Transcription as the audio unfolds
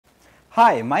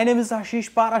Hi, my name is Ashish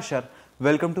Parashar.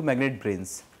 Welcome to magnet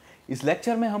brains. इस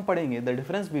lecture में हम पढ़ेंगे the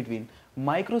difference between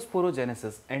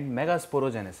microsporogenesis and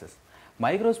megasporogenesis.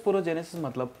 Microsporogenesis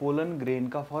मतलब pollen grain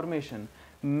का formation,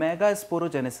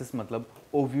 megasporogenesis मतलब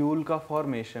ओव्यूल का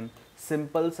फॉर्मेशन।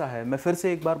 सिंपल सा है। मैं फिर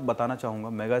से एक बार बताना चाहूँगा,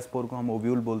 मेगास्पोर को हम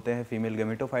ओव्यूल बोलते हैं, फीमेल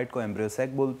गेमेटोफाइट को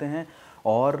एम्ब्रियोसैक बोलते हैं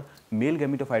और मेल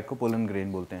गेमेटोफाइट को पोलन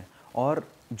ग्रेन बोलते हैं। और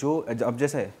जो अब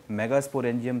जैसे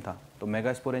मेगास्पोरेंजियम था तो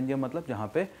मेगास्पोरेंजियम मतलब जहाँ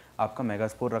पे आपका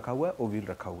मेगास्पोर रखा हुआ है, ओव्यूल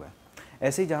रखा हुआ है।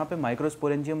 ऐसे ही जहाँ पे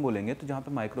माइक्रोस्पोरेंजियम बोलेंगे तो जहाँ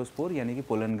पे माइक्रोस्पोर यानी कि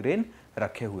पोलन ग्रेन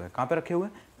रखे हुए हैं। कहाँ पे रखे हुए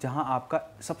हैं? जहाँ आपका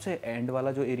सबसे एंड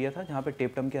वाला जो एरिया था, जहाँ पे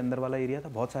टेपटम के अंदर वाला एरिया था,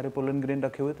 बहुत सारे पोलन ग्रेन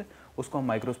रखे हुए थे, उसको हम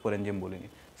माइक्रोस्पोरेंजियम बोलेंगे।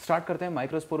 स्टार्ट करते हैं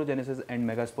माइक्रोस्पोरोजेनेसिस एंड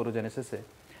मेगास्पोरोजेनेसिस से।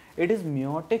 It is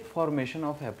meiotic formation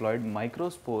of haploid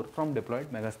microspore from diploid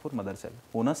megaspore mother cell.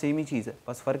 होना सेम ही चीज़ है,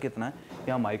 बस फ़र्क इतना है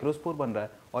यहाँ माइक्रोस्पोर बन रहा है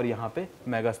और यहाँ पे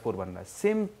मेगास्पोर बन रहा है।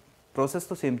 सेम प्रोसेस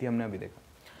तो सेम थी, हमने अभी देखा।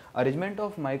 Arrangement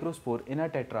of microspore in a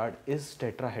tetrad is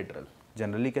tetrahedral.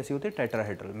 Generally कैसी होती है?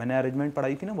 टेट्राहेड्रल। मैंने अरेंजमेंट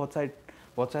पढ़ाई थी ना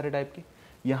बहुत सारे टाइप की।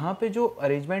 यहाँ पे जो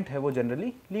अरेंजमेंट है वो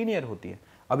जनरली लीनियर होती है।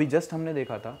 अभी जस्ट हमने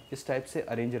देखा था इस टाइप से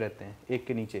अरेंज रहते हैं, एक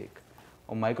के नीचे एक।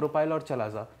 और माइक्रोपाइल और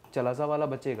चलाजा वाला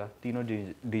बचेगा, तीनों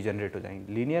डिजेनरेट हो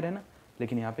जाएंगे। लीनियर है ना,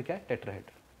 लेकिन यहाँ पे क्या है?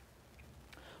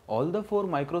 Tetrahedral. All the 4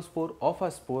 microspore of a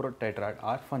spore tetrad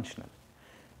are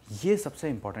functional. ये सबसे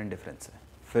इंपॉर्टेंट डिफरेंस है।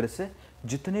 फिर से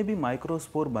जितने भी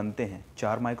माइक्रोस्पोर बनते हैं,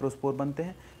 4 माइक्रोस्पोर बनते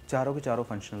हैं, चारों के चारों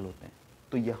फंक्शनल होते हैं।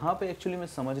 तो यहाँ पे एक्चुअली में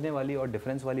समझने वाली और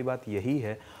डिफरेंस वाली बात यही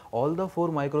है, all the 4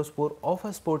 microspore of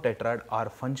a spore tetrad are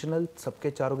functional.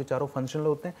 सबके चारों फंक्शनल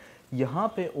होते हैं। यहाँ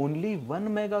पे only 1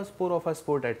 megaspore of a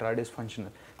spore tetrad is functional.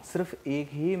 सिर्फ एक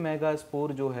ही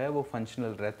मेगास्पोर जो है वो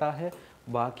फंक्शनल रहता है,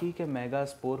 बाकी के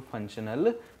मेगास्पोर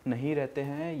फंक्शनल नहीं रहते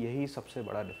हैं। यही सबसे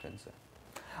बड़ा डिफरेंस है।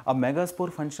 अब मेगास्पोर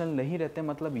फंक्शनल नहीं रहते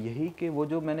मतलब यही कि वो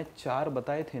जो मैंने 4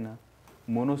 बताए थे ना,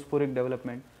 मोनोस्पोरिक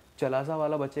डेवलपमेंट, चलाजा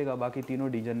वाला बचेगा, बाकी तीनों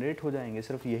डिजेनरेट हो जाएंगे।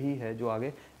 सिर्फ यही है जो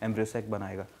आगे एम्ब्रियोसैक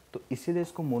बनाएगा। तो इसीलिए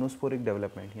इसको मोनोस्पोरिक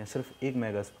डेवलपमेंट या सिर्फ एक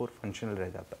मेगास्पोर फंक्शनल रह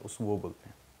जाता है, उस वो बोलते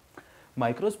हैं।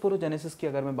 माइक्रोस्पोरोजेनेसिस की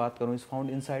अगर मैं बात करूँ, इज फाउंड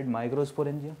इनसाइड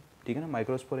माइक्रोस्पोरेंजियम। ठीक है ना,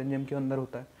 माइक्रोस्पोरेंजियम के अंदर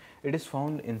होता है। It is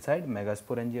found inside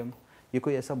megasporangium. ये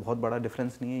कोई ऐसा बहुत बड़ा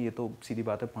डिफरेंस नहीं है, ये तो सीधी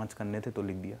बात है, 5 करने थे तो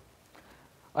लिख दिया।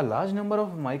 A large number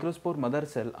of microspore mother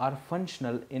cell are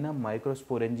functional in a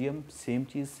microsporangium। Same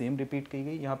cheese same repeat की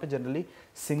गई। यहाँ पे जनरली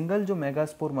सिंगल जो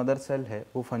मेगास्पोर मदर सेल है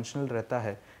वो फंक्शनल रहता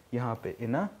है यहाँ पे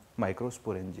इन अ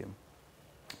माइक्रोस्पोरेंजियम।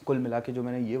 कुल मिला के जो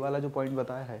मैंने ये वाला जो पॉइंट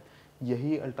बताया है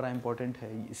यही अल्ट्रा इंपॉर्टेंट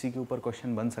है। इसी के ऊपर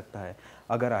क्वेश्चन बन सकता है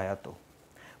अगर आया तो।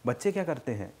 बच्चे क्या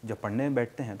करते हैं, जब पढ़ने में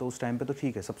बैठते हैं तो उस टाइम पे तो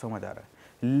ठीक है, सब समझ आ रहा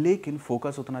है, लेकिन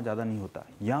फोकस उतना ज़्यादा नहीं होता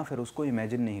या फिर उसको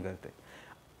इमेजिन नहीं करते।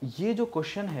 ये जो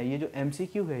क्वेश्चन है, ये जो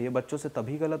MCQ है, ये बच्चों से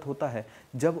तभी गलत होता है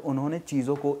जब उन्होंने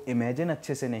चीज़ों को इमेजिन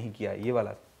अच्छे से नहीं किया। ये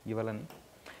वाला नहीं।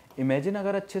 इमेजिन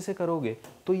अगर अच्छे से करोगे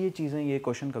तो ये चीज़ें, ये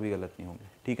क्वेश्चन कभी गलत नहीं होंगे।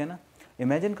 ठीक है ना।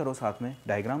 इमेजिन करो, साथ में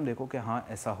डायग्राम देखो कि हाँ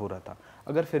ऐसा हो रहा था।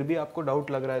 अगर फिर भी आपको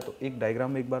डाउट लग रहा है तो एक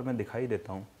डायग्राम एक बार मैं दिखाई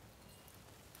देता हूँ।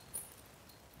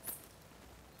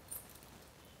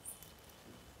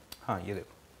 हाँ, ये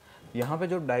देखो, यहाँ पे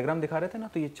जो डायग्राम दिखा रहे थे ना,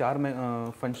 तो ये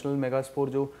 4 फंक्शनल मेगास्पोर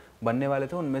जो बनने वाले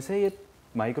थे, उनमें से ये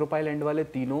माइक्रोपाइल एंड वाले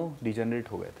तीनों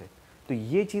डिजेनरेट हो गए थे। तो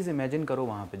ये चीज़ इमेजिन करो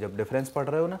वहाँ पे जब डिफरेंस पढ़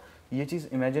रहे हो ना, ये चीज़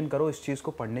इमेजिन करो, इस चीज़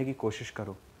को पढ़ने की कोशिश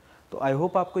करो। तो आई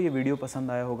होप आपको ये वीडियो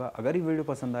पसंद आया होगा। अगर ये वीडियो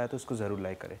पसंद आया तो इसको ज़रूर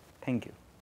लाइक करें। Thank you.